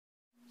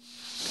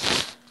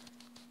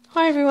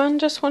Hi everyone,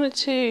 just wanted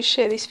to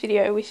share this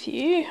video with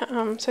you.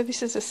 So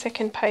this is the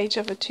second page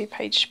of a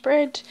two-page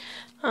spread,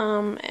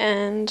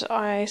 and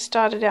I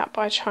started out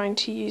by trying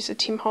to use a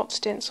Tim Holtz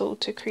stencil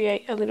to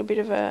create a little bit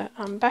of a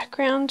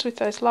background with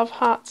those love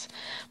hearts,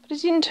 but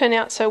it didn't turn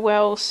out so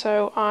well,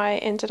 so I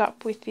ended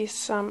up with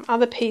this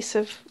other piece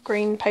of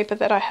green paper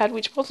that I had,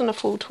 which wasn't a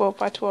full 12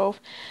 by 12,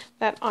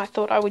 that I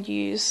thought I would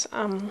use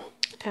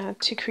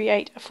to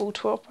create a full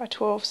 12 by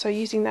 12. So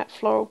using that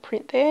floral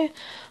print there,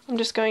 I'm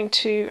just going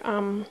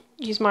to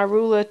use my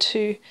ruler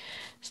to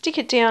stick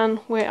it down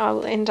where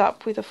I'll end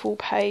up with a full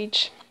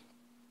page.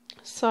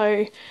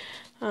 So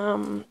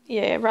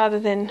yeah, rather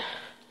than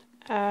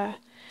trying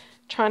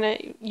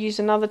to use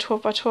another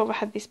 12 by 12, I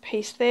had this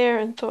piece there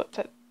and thought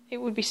that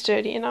it would be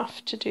sturdy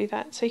enough to do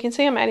that. So you can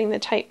see I'm adding the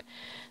tape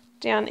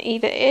down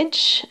either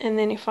edge, and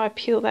then if I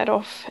peel that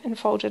off and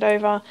fold it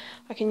over,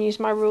 I can use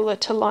my ruler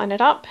to line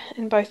it up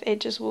and both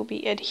edges will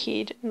be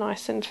adhered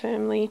nice and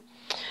firmly.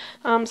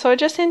 So I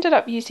just ended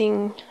up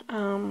using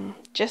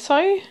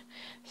gesso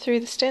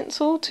through the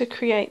stencil to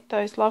create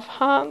those love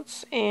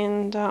hearts,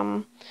 and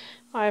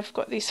I've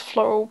got this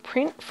floral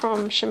print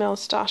from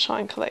Shimelle's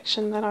Starshine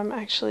collection that I'm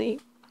actually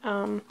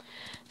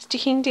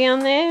sticking down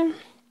there.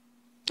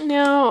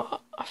 Now,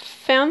 I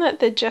found that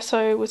the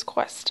gesso was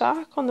quite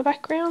stark on the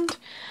background,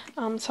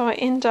 so I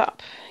end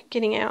up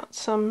getting out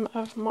some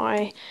of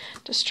my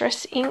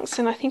distress inks,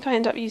 and I think I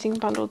end up using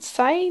bundled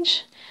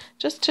sage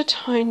just to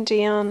tone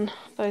down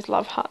those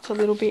love hearts a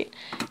little bit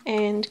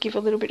and give a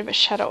little bit of a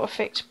shadow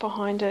effect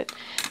behind it.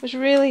 It was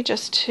really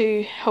just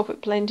to help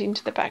it blend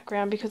into the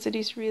background because it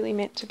is really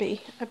meant to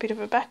be a bit of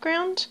a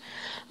background.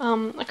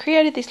 I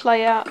created this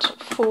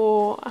layout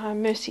for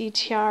Mercy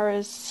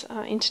Tiara's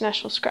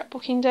International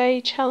Scrapbooking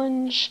Day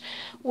challenge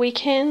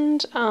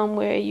weekend,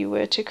 where you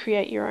were to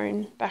create your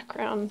own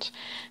background,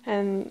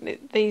 and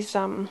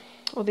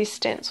this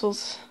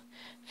stencil's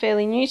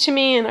fairly new to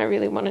me and I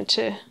really wanted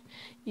to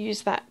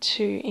use that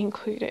to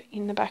include it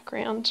in the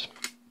background.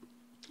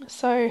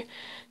 So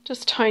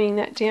just toning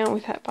that down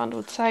with that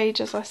bundled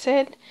sage, as I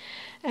said,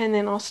 and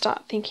then I'll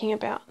start thinking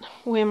about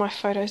where my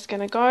photo is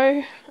going to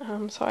go.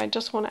 So I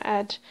just want to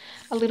add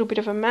a little bit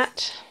of a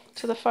matte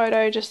to the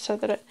photo just so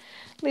that it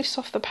lifts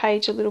off the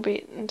page a little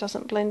bit and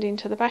doesn't blend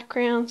into the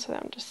background, so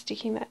I'm just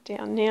sticking that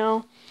down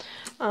now.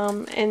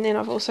 And then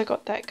I've also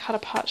got that cut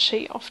apart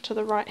sheet off to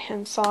the right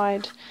hand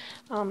side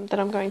that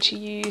I'm going to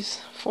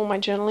use for my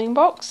journaling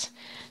box,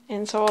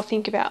 and so I'll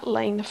think about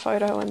laying the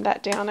photo and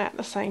that down at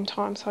the same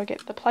time so I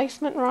get the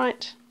placement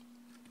right.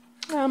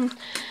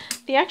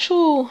 The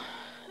actual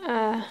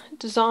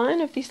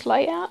design of this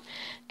layout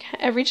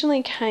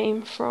originally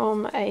came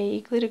from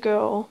a Glitter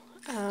Girl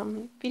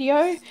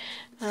video.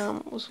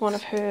 It was one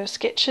of her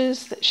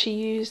sketches that she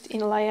used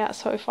in a layout,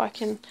 so if I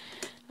can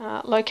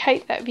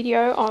locate that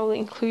video, I will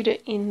include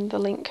it in the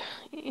link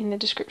in the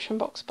description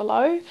box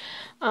below.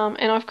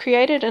 And I've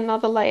created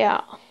another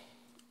layout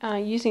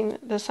using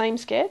the same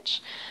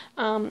sketch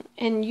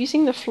and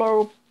using the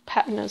floral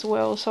pattern as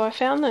well. So I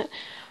found that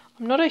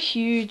I'm not a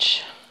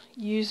huge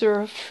user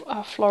of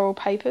floral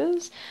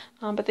papers,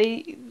 but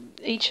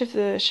each of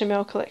the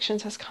Shimelle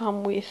collections has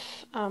come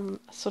with a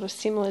sort of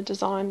similar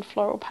design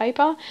floral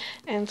paper,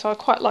 and so I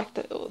quite like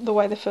the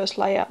way the first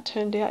layout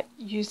turned out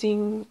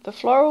using the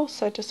floral,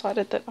 so I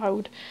decided that I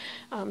would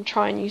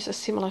try and use a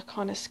similar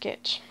kind of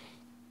sketch.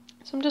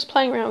 So I'm just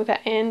playing around with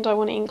that end. I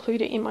want to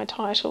include it in my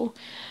title,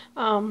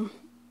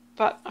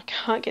 but I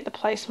can't get the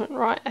placement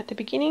right at the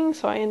beginning,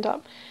 so I end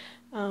up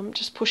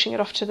just pushing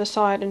it off to the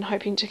side and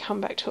hoping to come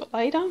back to it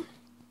later.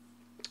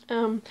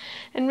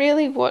 And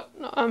really what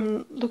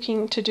I'm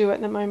looking to do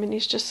at the moment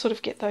is just sort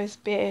of get those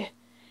bare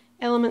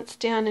elements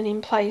down and in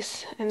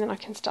place, and then I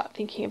can start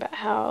thinking about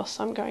how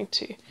else I'm going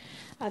to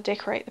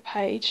decorate the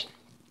page.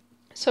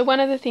 So one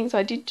of the things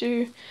I did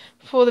do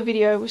before the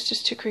video was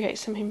just to create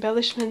some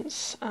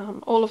embellishments.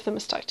 All of them are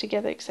stuck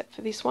together except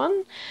for this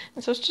one,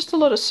 and so it's just a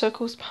lot of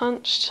circles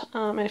punched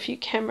and a few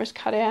cameras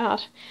cut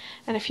out,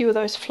 and a few of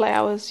those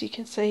flowers you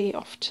can see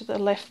off to the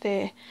left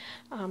there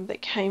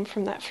that came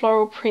from that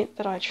floral print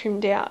that I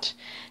trimmed out.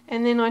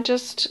 And then I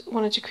just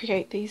wanted to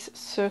create these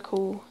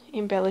circle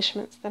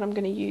embellishments that I'm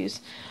going to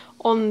use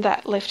on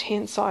that left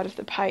hand side of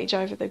the page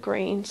over the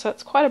green. So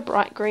it's quite a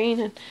bright green,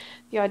 and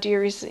the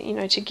idea is, you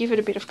know, to give it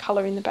a bit of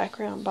colour in the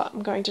background, but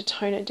I'm going to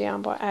tone it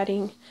down by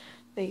adding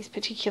these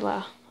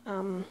particular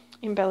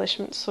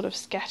embellishments sort of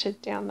scattered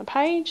down the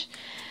page.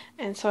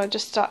 And so I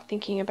just start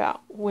thinking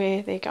about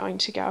where they're going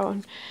to go,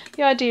 and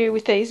the idea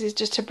with these is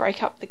just to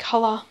break up the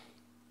colour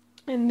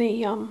and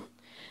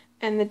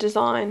the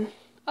design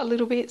a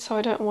little bit, so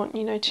I don't want,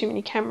 you know, too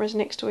many cameras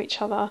next to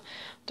each other,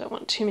 don't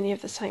want too many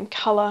of the same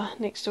colour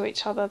next to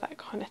each other, that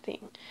kind of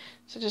thing.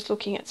 So just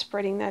looking at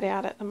spreading that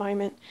out at the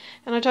moment,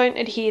 and I don't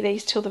adhere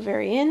these till the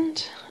very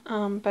end,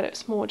 but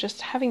it's more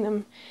just having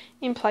them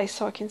in place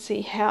so I can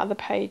see how the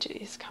page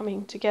is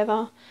coming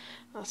together.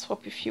 I'll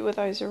swap a few of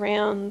those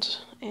around,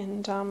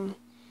 and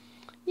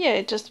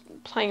yeah, just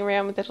playing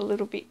around with it a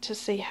little bit to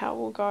see how it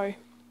will go.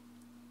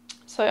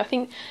 So I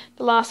think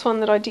the last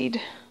one that I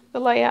did the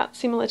layout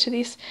similar to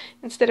this.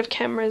 Instead of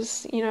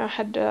cameras, you know, I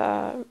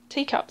had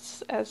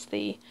teacups as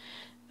the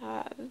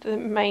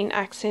main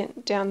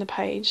accent down the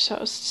page, so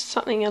it was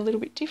something a little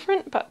bit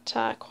different, but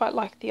quite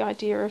like the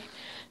idea of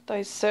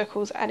those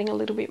circles adding a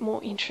little bit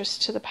more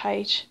interest to the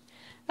page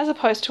as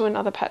opposed to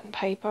another pattern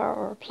paper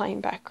or a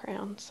plain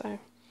background. So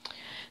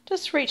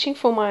just reaching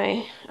for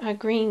my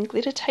green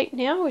glitter tape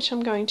now, which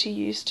I'm going to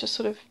use to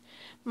sort of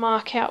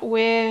mark out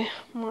where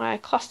my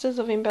clusters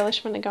of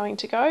embellishment are going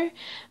to go,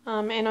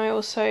 and I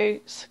also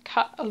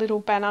cut a little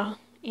banner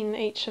in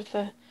each of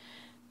the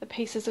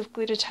pieces of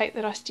glitter tape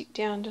that I stick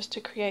down just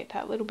to create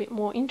that little bit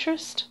more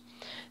interest.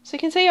 So you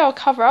can see I'll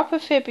cover up a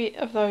fair bit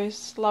of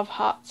those love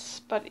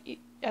hearts, but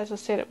as I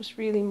said, it was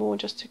really more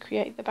just to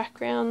create the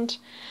background.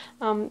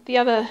 The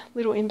other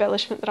little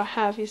embellishment that I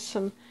have is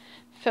some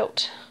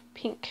felt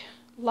pink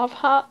love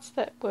hearts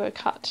that were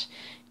cut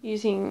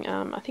using,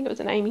 I think it was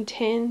an Amy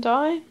Tan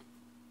die,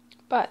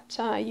 but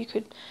you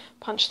could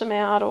punch them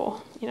out,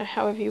 or you know,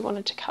 however you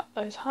wanted to cut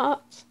those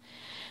hearts.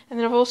 And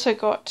then I've also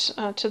got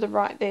to the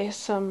right there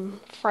some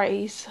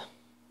phrase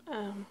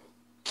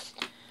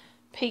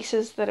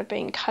pieces that have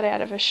been cut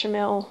out of a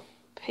Shimelle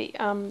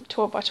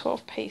 12 by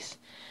 12 piece.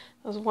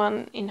 There was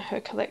one in her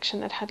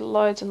collection that had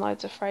loads and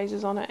loads of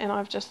phrases on it, and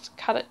I've just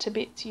cut it to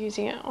bits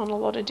using it on a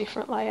lot of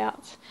different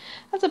layouts,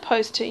 as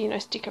opposed to, you know,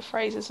 sticker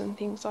phrases and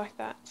things like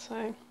that.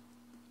 So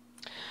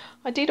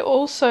I did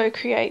also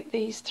create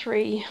these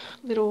 3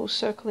 little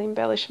circle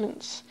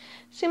embellishments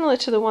similar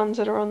to the ones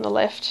that are on the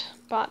left,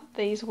 but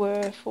these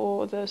were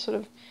for the sort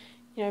of,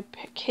 you know,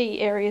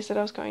 key areas that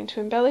I was going to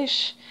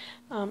embellish,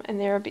 and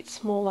they're a bit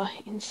smaller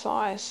in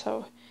size,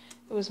 so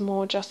it was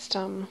more just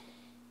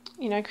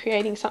you know,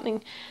 creating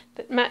something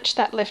that matched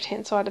that left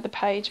hand side of the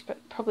page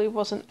but probably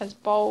wasn't as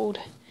bold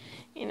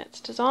in its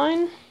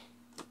design.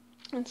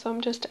 And so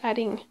I'm just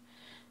adding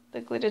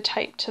the glitter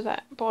tape to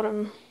that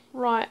bottom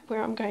right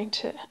where I'm going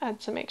to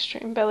add some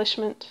extra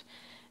embellishment,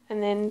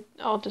 and then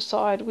I'll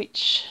decide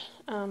which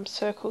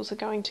circles are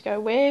going to go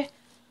where.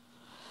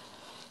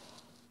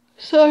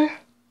 So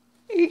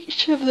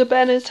each of the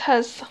banners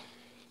has,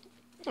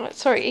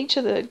 each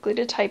of the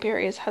glitter tape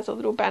areas has a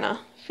little banner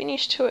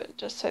finish to it,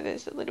 just so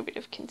there's a little bit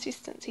of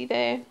consistency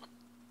there.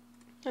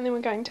 And then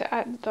we're going to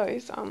add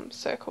those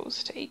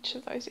circles to each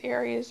of those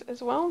areas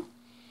as well.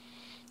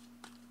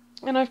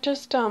 And I've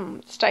just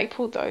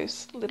stapled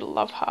those little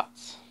love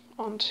hearts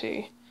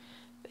onto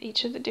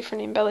each of the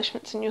different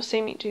embellishments, and you'll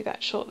see me do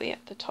that shortly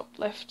at the top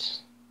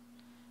left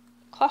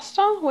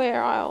cluster,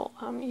 where I'll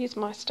use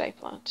my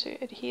stapler to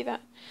adhere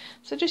that.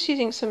 So just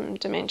using some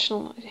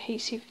dimensional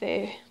adhesive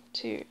there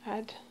to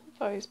add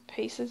those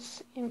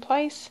pieces in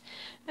place.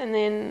 And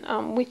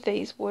then with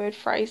these word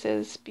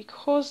phrases,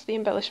 because the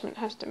embellishment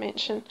has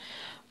dimension,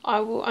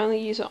 I will only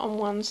use it on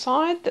one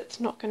side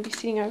that's not going to be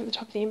sitting over the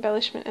top of the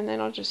embellishment, and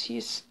then I'll just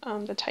use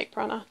the tape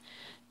runner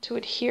to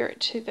adhere it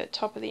to the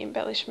top of the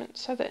embellishment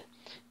so that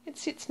it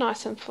sits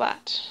nice and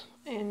flat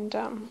and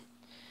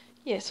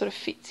yeah, sort of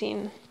fits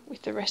in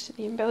with the rest of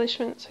the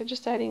embellishment. So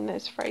just adding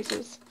those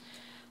phrases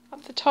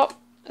up the top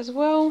as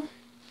well,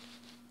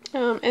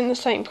 and the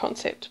same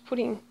concept,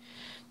 putting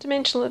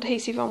dimensional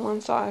adhesive on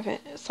one side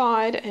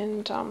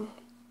and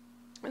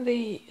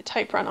the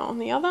tape runner on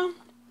the other,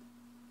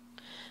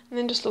 and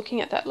then just looking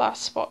at that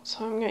last spot.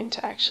 So I'm going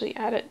to actually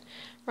add it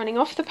running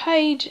off the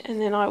page, and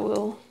then I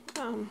will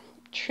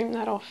trim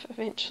that off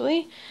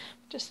eventually,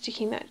 just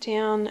sticking that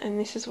down. And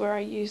this is where I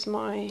use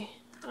my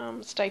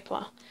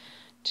stapler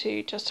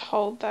to just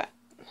hold that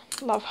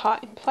love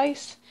heart in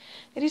place.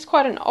 It is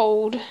quite an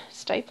old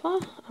stapler,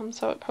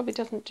 so it probably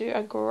doesn't do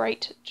a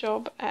great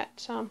job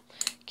at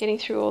getting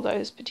through all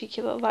those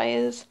particular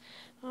layers,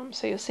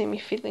 so you'll see me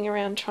fiddling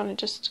around trying to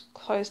just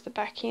close the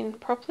back in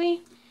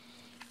properly,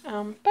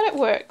 but it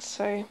works,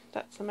 so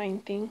that's the main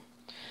thing.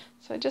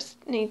 So I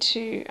just need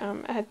to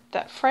add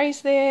that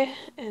phrase there,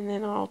 and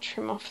then I'll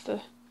trim off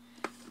the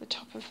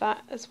top of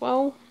that as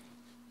well.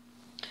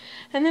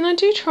 And then I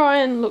do try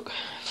and look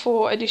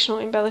for additional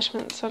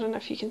embellishments. So I don't know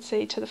if you can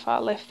see to the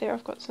far left there,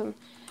 I've got some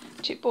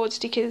chipboard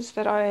stickers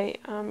that I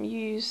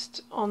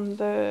used on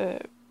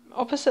the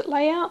opposite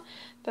layout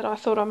that I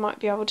thought I might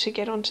be able to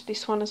get onto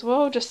this one as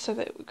well, just so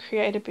that it would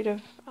create a bit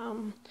of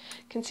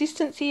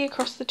consistency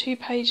across the 2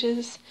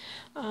 pages.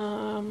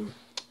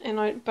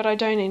 But I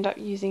don't end up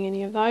using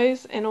any of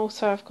those. And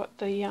also I've got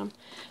the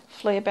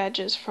flare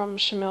badges from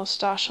Shimelle's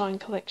Starshine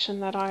collection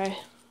that I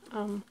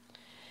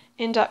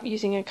end up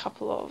using a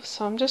couple of.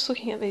 So I'm just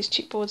looking at these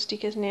chipboard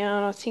stickers now,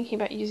 and I was thinking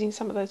about using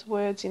some of those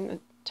words in the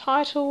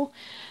title,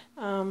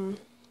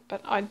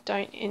 but I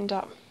don't end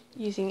up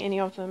using any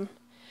of them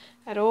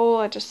at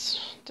all. I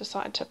just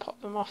decide to pop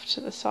them off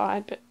to the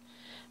side, but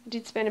I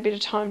did spend a bit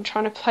of time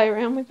trying to play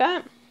around with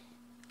that.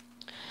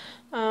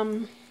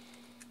 And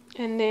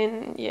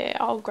then yeah,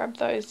 I'll grab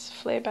those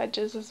flare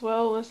badges as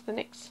well as the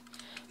next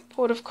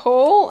port of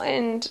call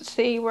and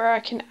see where I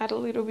can add a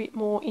little bit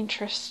more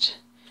interest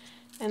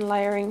and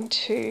layering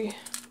to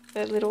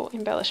the little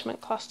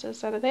embellishment clusters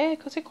that are there,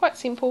 because they're quite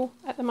simple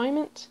at the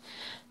moment.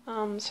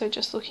 So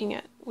just looking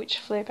at which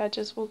flare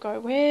badges will go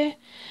where.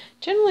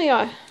 Generally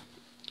I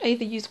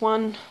either use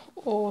 1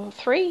 or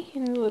 3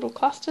 in the little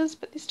clusters,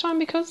 but this time,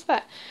 because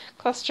that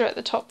cluster at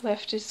the top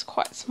left is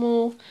quite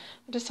small,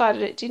 I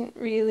decided it didn't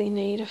really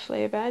need a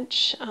flare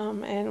badge,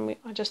 and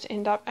I just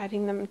end up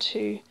adding them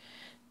to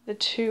the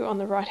 2 on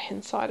the right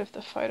hand side of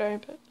the photo,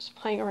 but just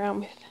playing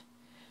around with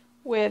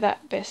where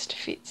that best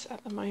fits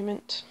at the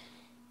moment.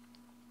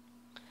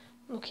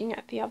 Looking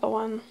at the other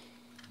one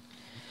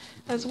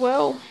as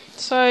well.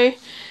 So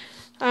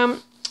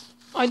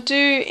I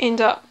do end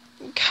up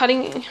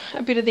cutting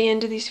a bit of the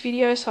end of this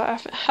video, so I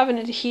haven't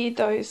adhered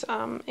those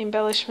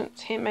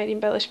embellishments, handmade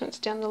embellishments,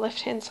 down the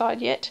left hand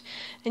side yet,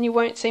 and you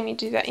won't see me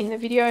do that in the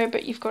video,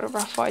 but you've got a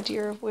rough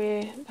idea of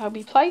where they'll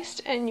be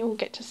placed, and you'll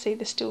get to see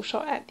the still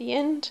shot at the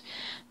end.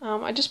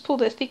 I just pull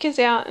the thickers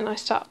out and I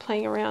start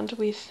playing around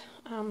with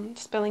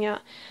spelling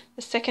out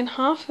the second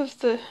half of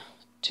the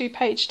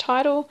 2-page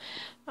title,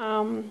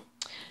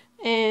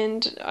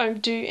 and I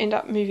do end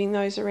up moving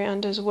those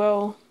around as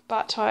well.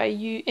 But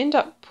you end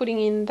up putting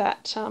in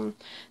that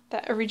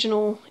that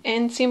original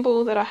and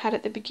symbol that I had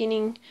at the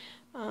beginning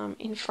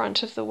in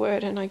front of the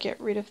word, and I get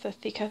rid of the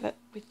thicker that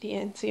with the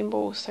and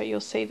symbol, so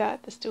you'll see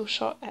that the still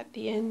shot at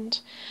the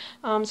end.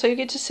 So you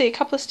get to see a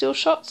couple of still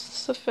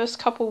shots. The first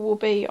couple will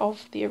be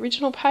of the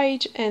original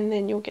page, and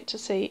then you'll get to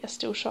see a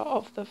still shot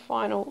of the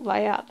final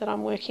layout that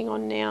I'm working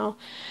on now.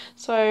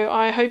 So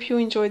I hope you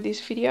enjoyed this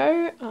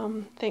video.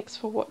 Thanks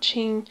for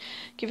watching.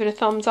 Give it a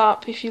thumbs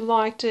up if you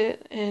liked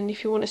it, and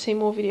if you want to see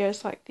more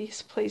videos like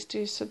this, please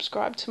do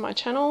subscribe to my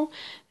channel.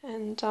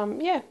 And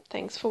yeah,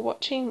 thanks for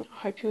watching. I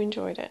hope you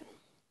enjoyed it.